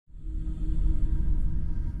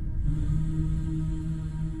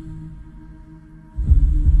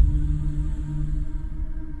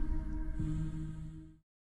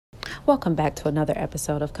Welcome back to another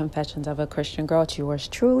episode of Confessions of a Christian Girl. It's yours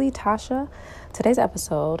truly, Tasha. Today's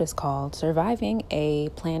episode is called Surviving a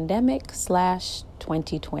Plandemic /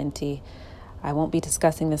 2020. I won't be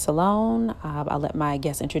discussing this alone. I'll let my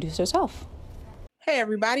guest introduce herself. Hey,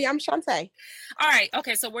 everybody. I'm Shanta. All right.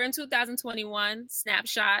 Okay. So we're in 2021.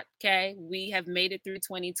 Snapshot. Okay. We have made it through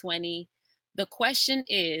 2020. The question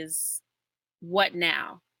is, what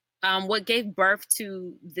now? What gave birth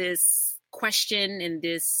to this question and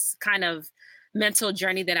this kind of mental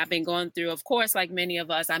journey that I've been going through? Of course, like many of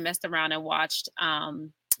us, I messed around and watched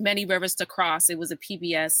Many Rivers to Cross. It was a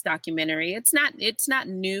PBS documentary. It's not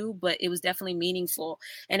new, but it was definitely meaningful.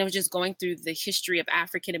 And it was just going through the history of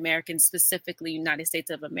African Americans, specifically United States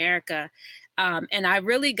of America. And I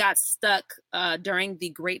really got stuck during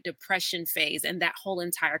the Great Depression phase and that whole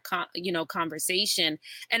entire conversation.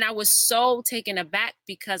 And I was so taken aback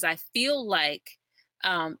because I feel like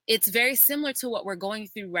it's very similar to what we're going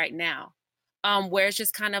through right now. Where it's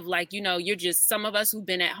just kind of like, you're just some of us who've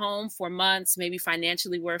been at home for months, maybe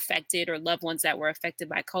financially were affected, or loved ones that were affected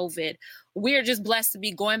by COVID. We're just blessed to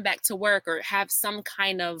be going back to work or have some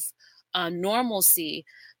kind of normalcy.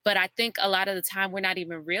 But I think a lot of the time we're not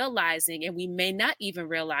even realizing, and we may not even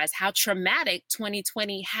realize how traumatic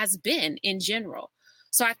 2020 has been in general.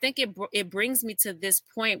 So I think it brings me to this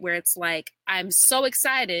point where it's like, I'm so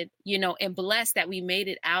excited, and blessed that we made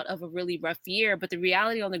it out of a really rough year. But the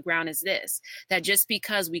reality on the ground is this, that just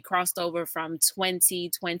because we crossed over from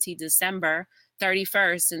 2020 December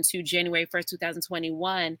 31st into January 1st,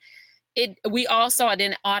 2021, we also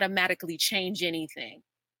didn't automatically change anything.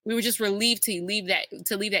 We were just relieved to leave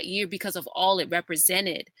that year because of all it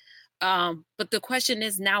represented. But the question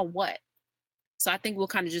is, now what? So I think we'll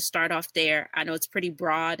kind of just start off there. I know it's pretty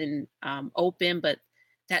broad and open, but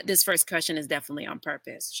this first question is definitely on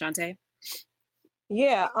purpose. Shanta?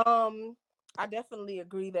 Yeah, I definitely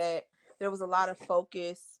agree that there was a lot of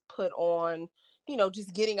focus put on,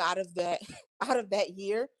 just getting out of that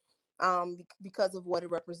year, because of what it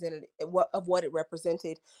represented, what it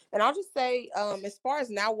represented. And I'll just say, as far as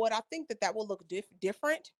now, what I think that will look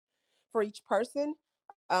different for each person,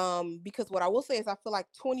 because what I will say is I feel like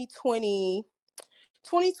 2020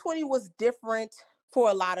 was different for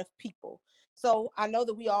a lot of people. So I know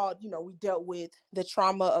that we all, we dealt with the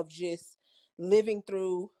trauma of just living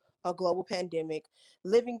through a global pandemic,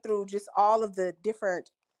 living through just all of the different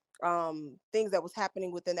things that was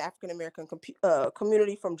happening within the African American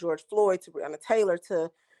community, from George Floyd to Breonna Taylor to,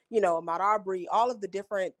 Ahmaud Arbery, all of the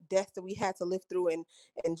different deaths that we had to live through, and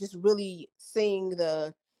just really seeing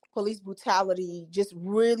the police brutality just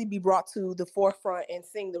really be brought to the forefront and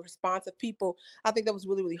seeing the response of people. I think that was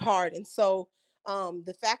really, really hard. And so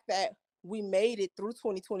the fact that we made it through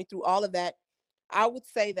 2020, through all of that, I would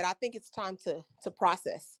say that I think it's time to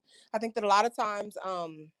process. I think that a lot of times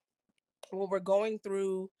when we're going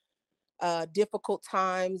through difficult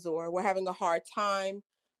times, or we're having a hard time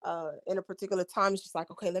in a particular time, it's just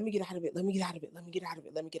like, okay, let me get out of it. Let me get out of it. Let me get out of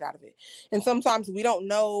it. Let me get out of it. And sometimes we don't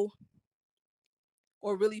know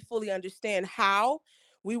or really fully understand how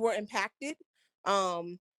we were impacted,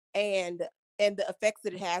 and the effects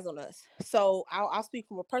that it has on us. So I'll speak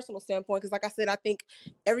from a personal standpoint, because like I said, I think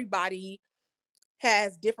everybody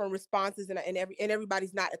has different responses, and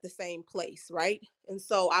everybody's not at the same place, right? And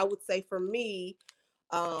so I would say for me,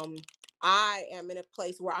 I am in a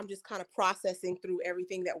place where I'm just kind of processing through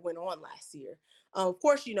everything that went on last year. Of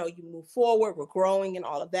course, you move forward, we're growing and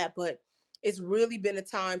all of that, but it's really been a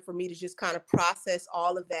time for me to just kind of process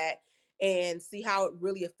all of that and see how it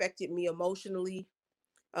really affected me emotionally,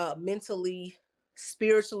 mentally,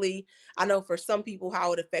 spiritually. I know for some people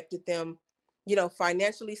how it affected them,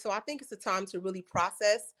 financially. So I think it's a time to really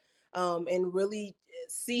process and really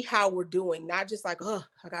see how we're doing, not just like, oh,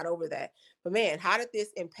 I got over that, but man, how did this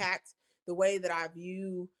impact the way that I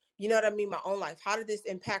view, my own life? How did this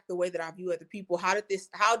impact the way that I view other people? How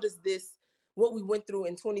does this, what we went through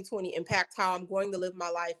in 2020, impact how I'm going to live my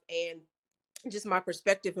life, and just my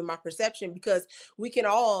perspective and my perception? Because we can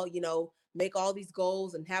all, make all these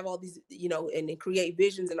goals and have all these, and create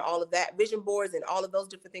visions and all of that, vision boards and all of those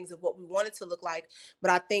different things of what we want it to look like.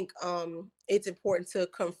 But I think it's important to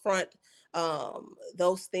confront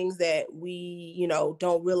those things that we,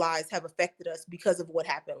 don't realize have affected us because of what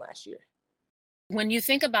happened last year. When you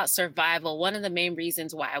think about survival, one of the main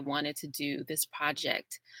reasons why I wanted to do this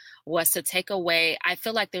project was to take away, I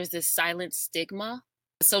feel like there's this silent stigma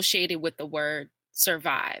associated with the word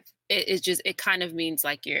survive. It kind of means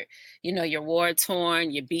like you're war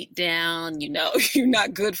torn, you're beat down, you're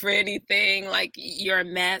not good for anything, like you're a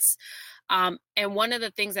mess. And one of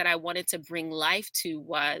the things that I wanted to bring life to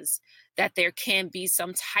was that there can be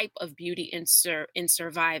some type of beauty in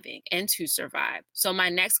surviving and to survive. So my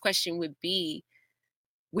next question would be,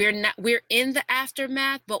 we're in the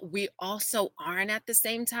aftermath, but we also aren't at the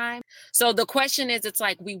same time. So the question is, it's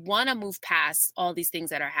like we want to move past all these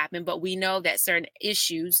things that are happening, but we know that certain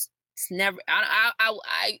issues, it's never, I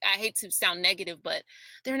hate to sound negative, but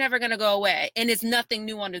they're never going to go away. And it's nothing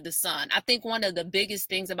new under the sun. I think one of the biggest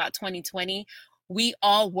things about 2020, we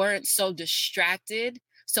all weren't so distracted.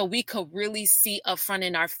 So we could really see up front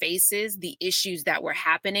in our faces the issues that were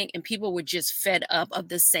happening, and people were just fed up of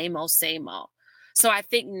the same old, same old. So I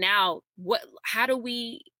think now, how do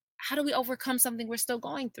we overcome something we're still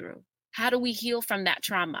going through? How do we heal from that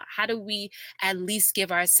trauma? How do we at least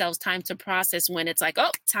give ourselves time to process when it's like,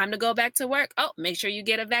 oh, time to go back to work. Oh, make sure you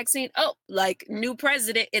get a vaccine. Oh, like new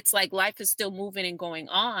president. It's like life is still moving and going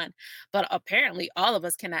on. But apparently all of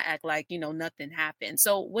us cannot act like, nothing happened.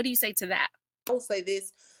 So what do you say to that? I will say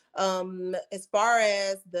this, as far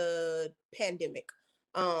as the pandemic,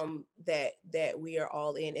 that we are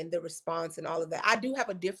all in, and the response and all of that, I do have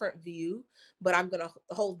a different view, but I'm gonna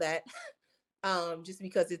hold that just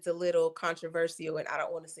because it's a little controversial and I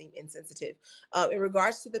don't want to seem insensitive. In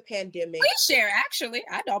regards to the pandemic, Please share. Actually,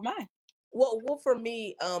 I don't mind. Well, for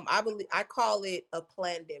me, I call it a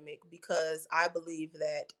plandemic because I believe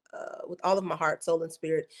that with all of my heart, soul, and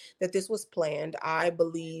spirit, that this was planned. I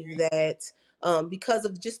believe that because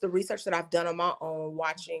of just the research that I've done on my own,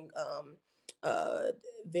 watching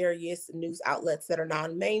various news outlets that are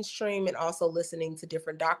non-mainstream, and also listening to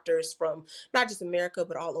different doctors from not just America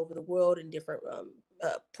but all over the world, and different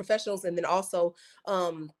professionals, and then also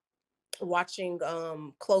watching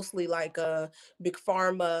closely like big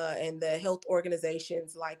pharma and the health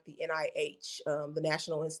organizations like the NIH, the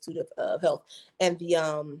National Institute of Health, and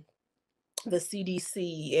the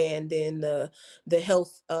CDC, and then the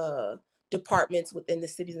health departments within the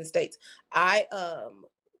cities and states.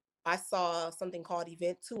 I saw something called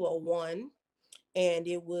Event 201, and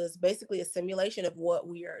it was basically a simulation of what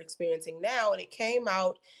we are experiencing now, and it came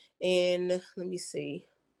out in, let me see,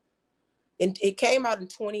 and it came out in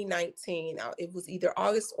 2019. It was either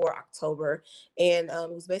August or October, and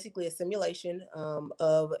it was basically a simulation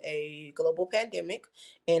of a global pandemic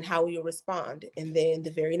and how we would respond. And then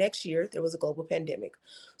the very next year, there was a global pandemic.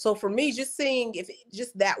 So for me, just seeing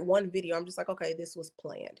just that one video, I'm just like, okay, this was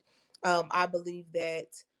planned. I believe that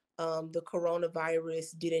the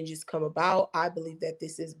coronavirus didn't just come about. I believe that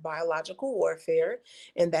this is biological warfare,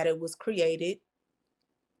 and that it was created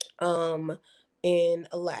um, in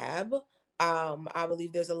a lab. I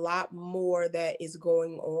believe there's a lot more that is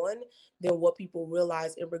going on than what people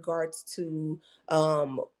realize in regards to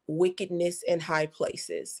wickedness in high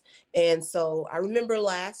places. And so I remember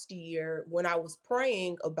last year when I was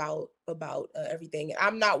praying about everything. And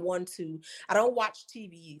I'm not one to, I don't watch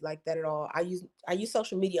TV like that at all. I use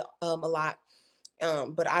social media a lot.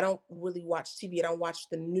 But I don't really watch TV. I don't watch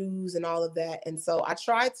the news and all of that. And so I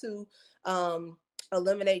try to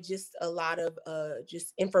eliminate just a lot of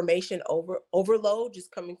just information overload just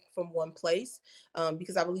coming from one place,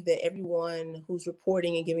 because I believe that everyone who's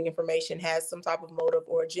reporting and giving information has some type of motive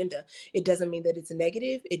or agenda. It doesn't mean that it's a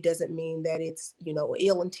negative. It doesn't mean that it's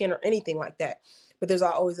ill intent or anything like that. But there's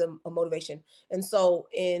always a motivation. And so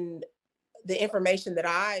in the information that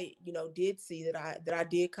I did see, that I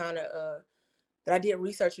did kind of that I did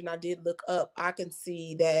research and I did look up, I can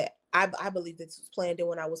see that I believe this was planned. And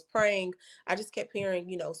when I was praying, I just kept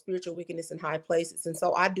hearing, spiritual wickedness in high places. And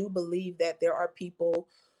so I do believe that there are people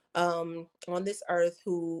on this earth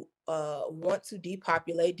who want to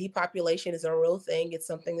depopulate. Depopulation is a real thing. It's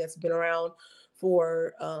something that's been around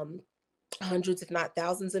for hundreds, if not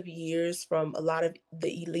thousands of years, from a lot of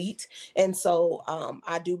the elite. And so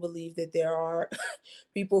I do believe that there are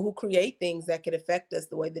people who create things that could affect us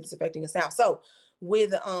the way that it's affecting us now. So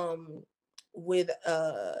with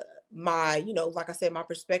my, like I said, my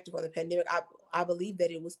perspective on the pandemic, I believe that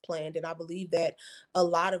it was planned, and I believe that a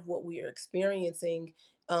lot of what we are experiencing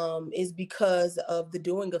is because of the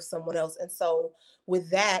doing of someone else. And so with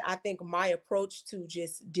that, I think my approach to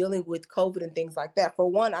just dealing with COVID and things like that, for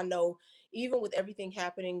one, I know even with everything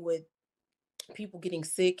happening with people getting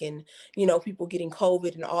sick and people getting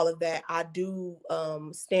COVID and all of that, I do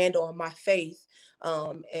stand on my faith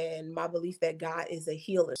and my belief that God is a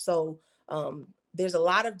healer. So there's a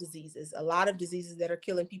lot of diseases that are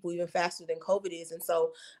killing people even faster than COVID is. And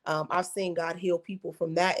so I've seen God heal people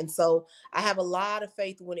from that. And so I have a lot of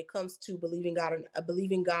faith when it comes to believing God and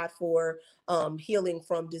believing God for healing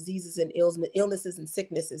from diseases and illnesses and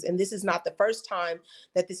sicknesses. And this is not the first time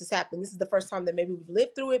that this has happened. This is the first time that maybe we've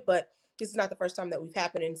lived through it, but this is not the first time that we've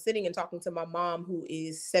happened. And sitting and talking to my mom, who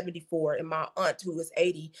is 74, and my aunt, who is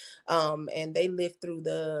 80, and they lived through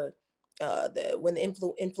when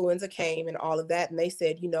the influenza came and all of that. And they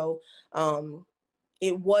said,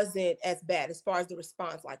 it wasn't as bad as far as the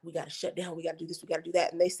response, like, we got to shut down, we got to do this, we got to do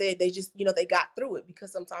that. And they said they just, they got through it,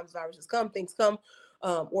 because sometimes viruses come, things come,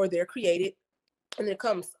 or they're created. And then it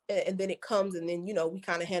comes, and then, we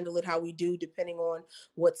kind of handle it how we do, depending on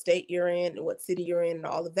what state you're in and what city you're in and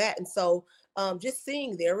all of that. And so just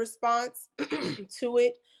seeing their response to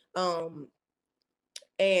it,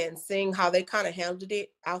 and seeing how they kind of handled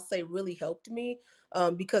it, I'll say really helped me,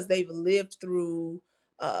 because they've lived through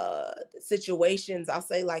situations, I'll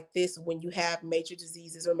say, like this, when you have major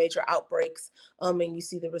diseases or major outbreaks, and you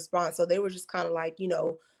see the response. So they were just kind of like,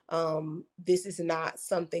 this is not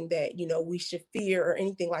something that, we should fear or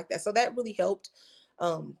anything like that. So that really helped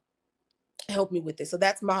me with this. So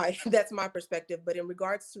that's my perspective. But in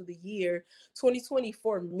regards to the year 2020,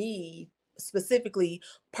 for me specifically,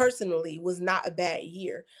 personally, was not a bad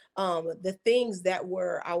year. The things that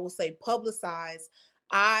were, I will say, publicized,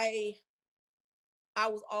 I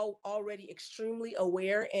was already extremely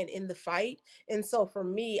aware and in the fight. And so for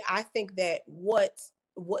me, I think that what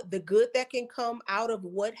the good that can come out of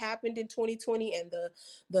what happened in 2020, and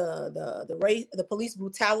the race, the police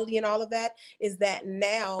brutality and all of that, is that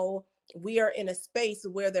now we are in a space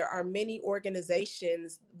where there are many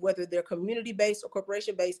organizations, whether they're community-based or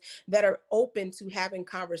corporation-based, that are open to having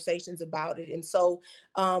conversations about it. And so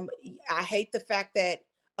I hate the fact that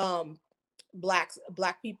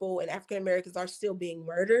black people and African Americans are still being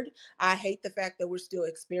murdered. I hate the fact that we're still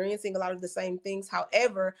experiencing a lot of the same things.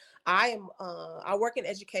 However, I work in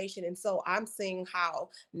education, and so I'm seeing how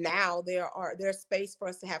now there's space for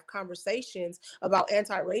us to have conversations about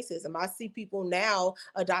anti-racism. I see people now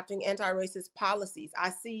adopting anti-racist policies. I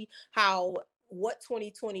see how what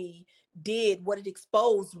 2020 did, what it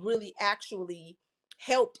exposed, really actually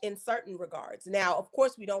helped in certain regards. Now, of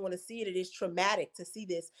course, we don't want to see it. It is traumatic to see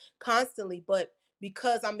this constantly, but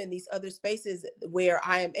because I'm in these other spaces where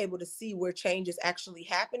I am able to see where change is actually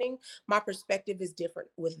happening, my perspective is different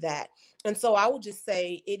with that. And so I would just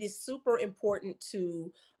say it is super important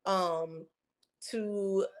to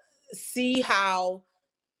see how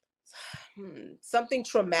something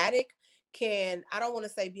traumatic can, I don't want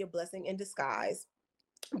to say be a blessing in disguise,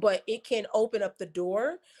 but it can open up the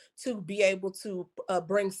door to be able to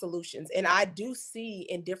bring solutions. And I do see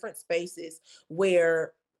in different spaces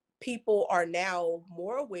where people are now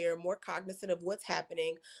more aware, more cognizant of what's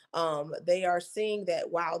happening. They are seeing that,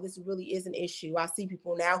 wow, this really is an issue. I see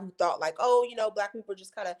people now who thought like, oh, Black people are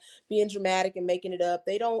just kind of being dramatic and making it up.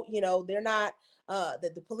 They don't, they're not,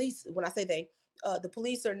 the police, when I say they, the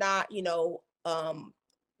police are not,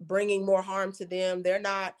 bringing more harm to them. They're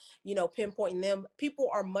not, pinpointing them. People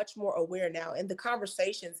are much more aware now. And the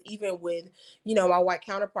conversations, even with, my white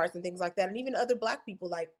counterparts and things like that, and even other Black people,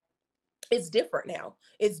 like, it's different now.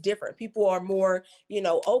 It's different. People are more,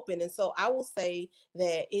 open. And so I will say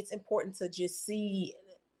that it's important to just see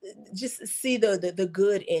the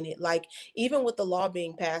good in it. Like, even with the law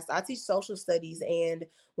being passed, I teach social studies, and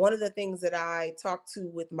one of the things that I talk to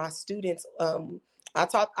with my students, I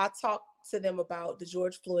talk to them about the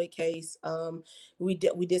George Floyd case. We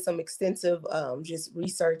did some extensive just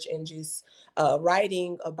research and just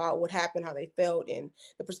writing about what happened, how they felt, and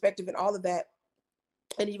the perspective and all of that.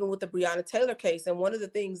 And even with the Breonna Taylor case. And one of the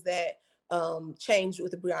things that changed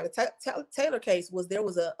with the Breonna Taylor case was there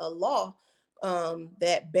was a law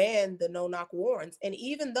that banned the no-knock warrants. And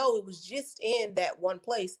even though it was just in that one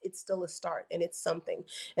place, it's still a start, and it's something.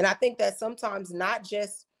 And I think that sometimes not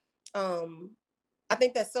just I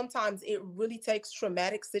think that sometimes it really takes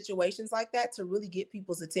traumatic situations like that to really get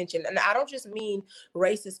people's attention. And I don't just mean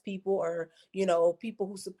racist people or, people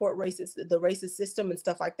who support the racist system and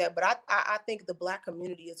stuff like that, but I think the Black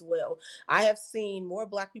community as well. I have seen more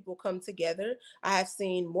Black people come together. I have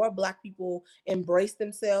seen more Black people embrace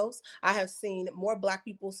themselves. I have seen more Black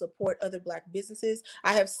people support other Black businesses.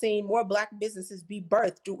 I have seen more Black businesses be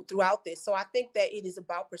birthed throughout this. So I think that it is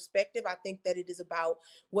about perspective. I think that it is about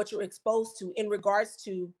what you're exposed to in regards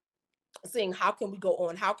to seeing how can we go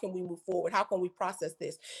on, how can we move forward, how can we process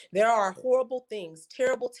this. There are horrible things,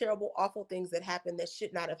 terrible, awful things that happen that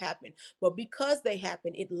should not have happened, but because they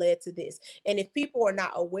happened, it led to this. And if people are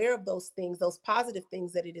not aware of those things, those positive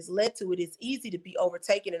things that it has led to, it is easy to be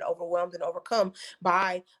overtaken and overwhelmed and overcome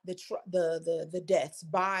by the deaths,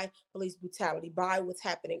 by police brutality, by what's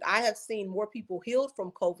happening. I have seen more people healed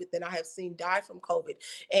from COVID than I have seen die from COVID.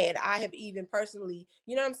 And I have even personally,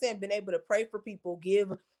 you know what I'm saying, been able to pray for people,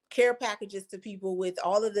 give care packages to people with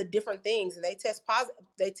all of the different things, and they test positive,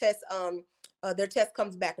 their test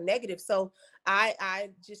comes back negative. So I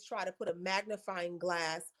just try to put a magnifying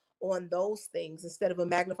glass on those things instead of a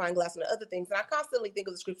magnifying glass on the other things. And I constantly think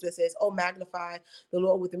of the scripture that says, oh, magnify the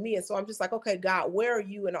Lord with me. And so I'm just like, okay, God, where are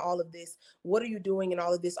you in all of this? What are you doing in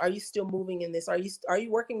all of this? Are you still moving in this? Are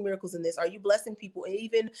you working miracles in this? Are you blessing people? And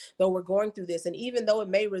even though we're going through this, and even though it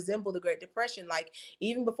may resemble the Great Depression, like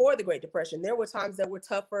even before the Great Depression, there were times that were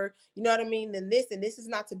tougher, you know what I mean, than this. And this is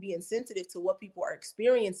not to be insensitive to what people are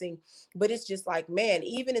experiencing, but it's just like, man,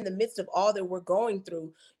 even in the midst of all that we're going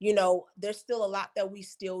through, you know, there's still a lot that we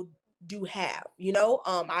still do have, you know.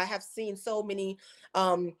 I have seen so many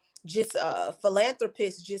just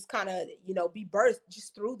philanthropists just kind of, you know, be birthed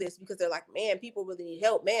just through this, because they're like, man, people really need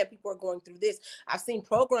help, man, people are going through this. I've seen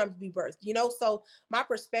programs be birthed, you know. So my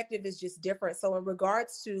perspective is just different. So in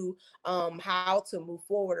regards to how to move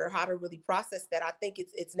forward or how to really process that, I think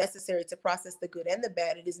it's necessary to process the good and the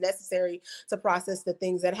bad. It is necessary to process the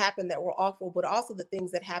things that happened that were awful, but also the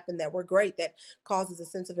things that happened that were great, that causes a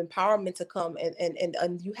sense of empowerment to come.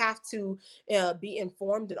 And you have to be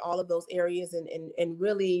informed in all of those areas, and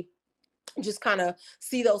really just kind of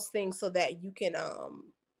see those things so that you can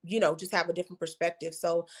you know, just have a different perspective.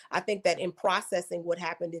 So I think that in processing what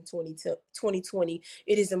happened in 2020,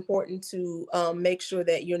 it is important to make sure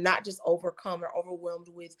that you're not just overcome or overwhelmed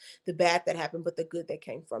with the bad that happened, but the good that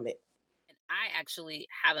came from it. I actually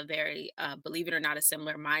have a very, believe it or not, a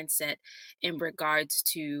similar mindset in regards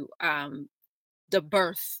to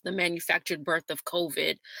the manufactured birth of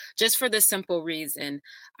COVID, just for the simple reason.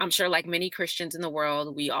 I'm sure, like many Christians in the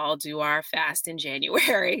world, we all do our fast in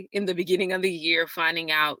January in the beginning of the year,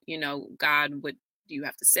 finding out, you know, God, what do you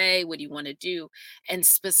have to say? What do you want to do? And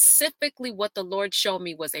specifically, what the Lord showed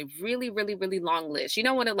me was a really, really, really long list. You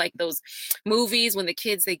know, one of like those movies when the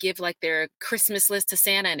kids, they give like their Christmas list to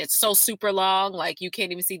Santa and it's so super long, like you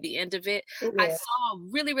can't even see the end of it. I Yeah. saw a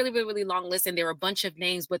really, really, really, really long list, and there were a bunch of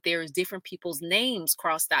names, but there's different people's names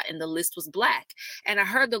crossed out, and the list was black. And I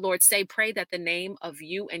heard the Lord say, pray that the name of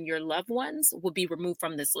you and your loved ones will be removed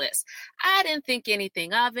from this list. I didn't think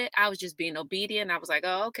anything of it. I was just being obedient. I was like,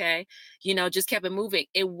 oh, okay. You know, just kept it moving.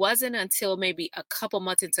 It wasn't until maybe a couple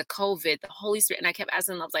months into COVID, the Holy Spirit, and I kept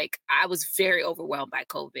asking, I was like, I was very overwhelmed by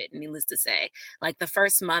COVID, needless to say. Like the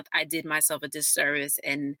first month, I did myself a disservice,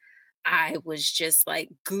 and I was just like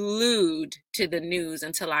glued to the news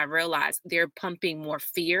until I realized they're pumping more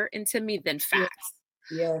fear into me than Yes. facts.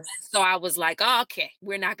 Yes. So I was like, oh, okay,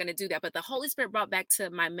 we're not going to do that. But the Holy Spirit brought back to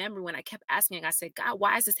my memory when I kept asking, I said, God,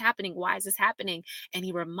 why is this happening? Why is this happening? And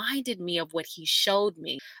he reminded me of what he showed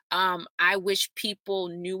me. I wish people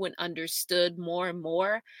knew and understood more and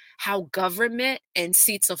more how government and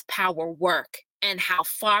seats of power work, and how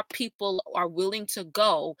far people are willing to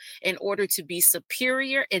go in order to be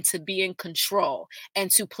superior and to be in control and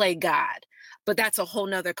to play God. But that's a whole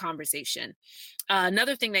nother conversation.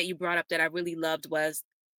 Another thing that you brought up that I really loved was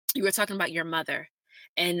you were talking about your mother,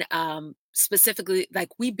 and specifically, like,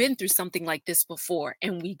 we've been through something like this before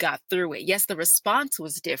and we got through it. Yes, the response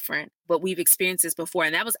was different, but we've experienced this before.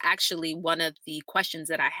 And that was actually one of the questions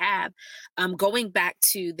that I have, going back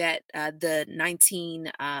to that the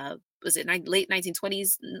 19 was it late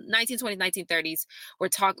 1920s, 1920s,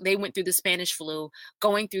 1930s, they went through the Spanish flu,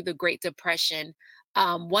 going through the Great Depression.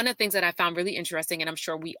 One of the things that I found really interesting, and I'm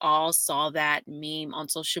sure we all saw that meme on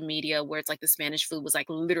social media where it's like the Spanish flu was like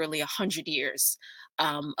literally 100 years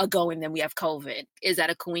ago, and then we have COVID. Is that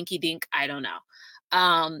a coinky dink? I don't know.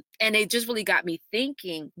 And it just really got me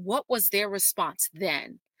thinking, what was their response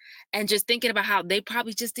then? And just thinking about how they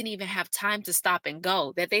probably just didn't even have time to stop and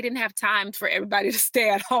go, that they didn't have time for everybody to stay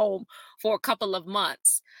at home for a couple of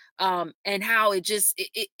months. And how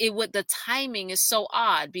what the timing is so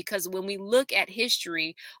odd, because when we look at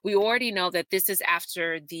history, we already know that this is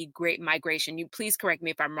after the Great Migration. You please correct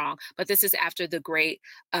me if I'm wrong, but this is after the Great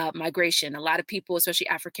Migration. A lot of people, especially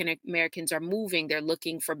African Americans, are moving. They're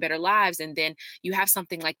looking for better lives. And then you have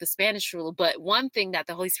something like the Spanish flu. But one thing that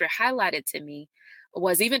the Holy Spirit highlighted to me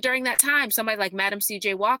was, even during that time, somebody like Madam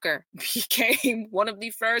C.J. Walker became one of the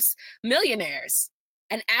first millionaires.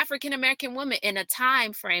 an African American woman in a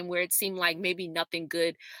time frame where it seemed like maybe nothing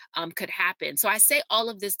good could happen. So I say all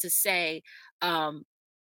of this to say,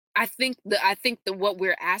 I think what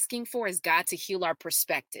we're asking for is God to heal our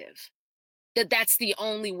perspective. That's the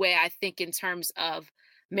only way, I think, in terms of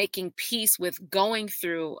making peace with going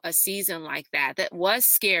through a season like that was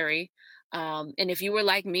scary. And if you were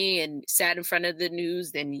like me and sat in front of the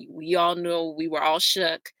news, then we all know we were all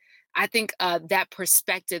shook. I think that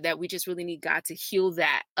perspective, that we just really need God to heal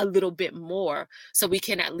that a little bit more, so we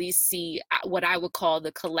can at least see what I would call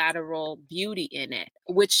the collateral beauty in it,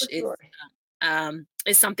 which For sure.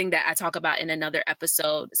 is something that I talk about in another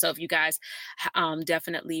episode. So if you guys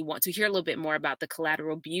definitely want to hear a little bit more about the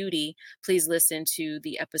collateral beauty, please listen to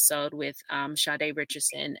the episode with Sade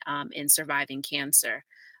Richardson in Surviving Cancer.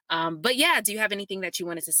 But yeah, do you have anything that you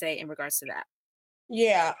wanted to say in regards to that?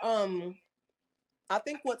 Yeah. I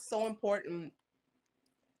think what's so important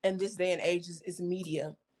in this day and age is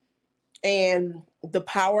media, and the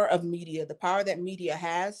power of media, the power that media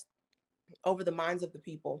has over the minds of the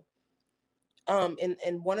people.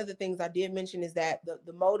 And one of the things I did mention is that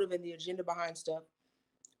the motive and the agenda behind stuff,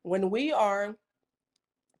 when we are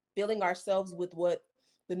filling ourselves with what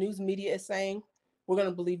the news media is saying, we're going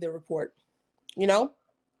to believe their report, you know?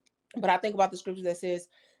 But I think about the scripture that says,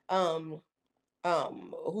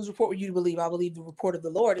 whose report would you believe? I believe the report of the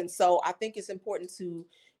Lord. And so I think it's important to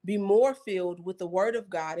be more filled with the word of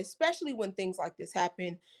God, especially when things like this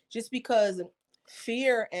happen, just because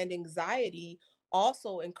fear and anxiety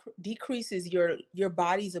also decreases your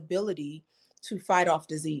body's ability to fight off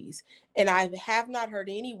disease. And I have not heard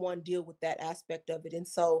anyone deal with that aspect of it. And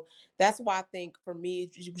so that's why I think for me,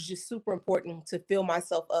 it was just super important to fill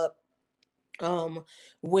myself up um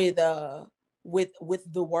with with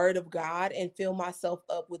the word of God, and fill myself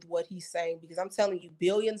up with what he's saying, because I'm telling you,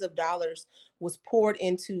 billions of dollars was poured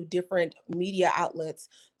into different media outlets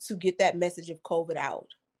to get that message of COVID out.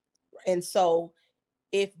 And so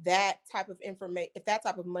if that type of information, if that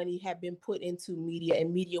type of money had been put into media,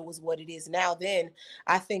 and media was what it is now, then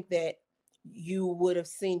I think that you would have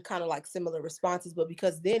seen kind of like similar responses. But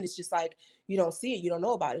because then it's just like, you don't see it, you don't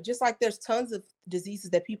know about it. Just like there's tons of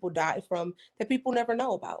diseases that people die from that people never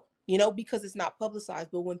know about, because it's not publicized.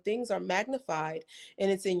 But when things are magnified and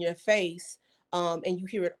it's in your face, and you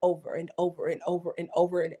hear it over and over and over and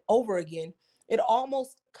over and over again, it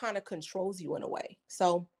almost kind of controls you in a way.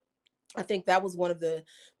 So I think that was one of the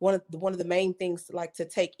main things, like, to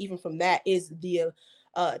take even from that, is the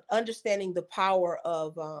understanding the power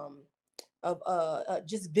of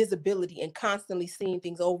just visibility, and constantly seeing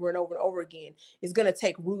things over and over and over again is going to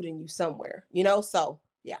take root in you somewhere, So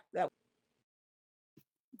yeah,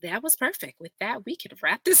 That was perfect. With that, we could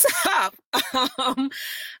wrap this up.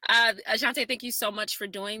 Shante, thank you so much for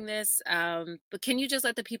doing this. But can you just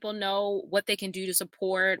let the people know what they can do to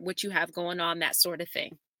support what you have going on, that sort of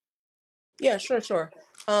thing? Yeah, sure. So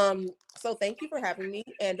thank you for having me.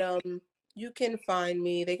 And they can find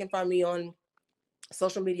me on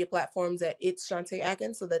social media platforms at It's Shanta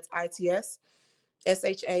Atkins. So that's ITSSHANTA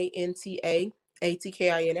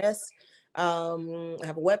I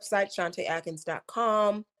have a website,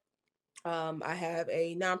 shantaatkins.com. I have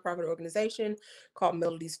a nonprofit organization called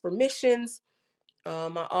Melodies for Missions.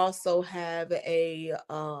 I also have a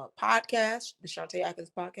podcast, the Shanta Atkins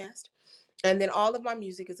podcast. And then all of my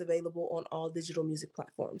music is available on all digital music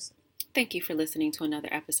platforms. Thank you for listening to another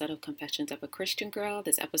episode of Confessions of a Christian Girl.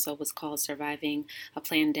 This episode was called Surviving a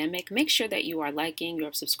Plandemic. Make sure that you are liking, you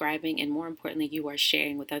are subscribing, and more importantly, you are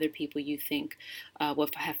sharing with other people you think will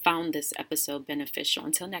have found this episode beneficial.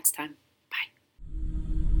 Until next time.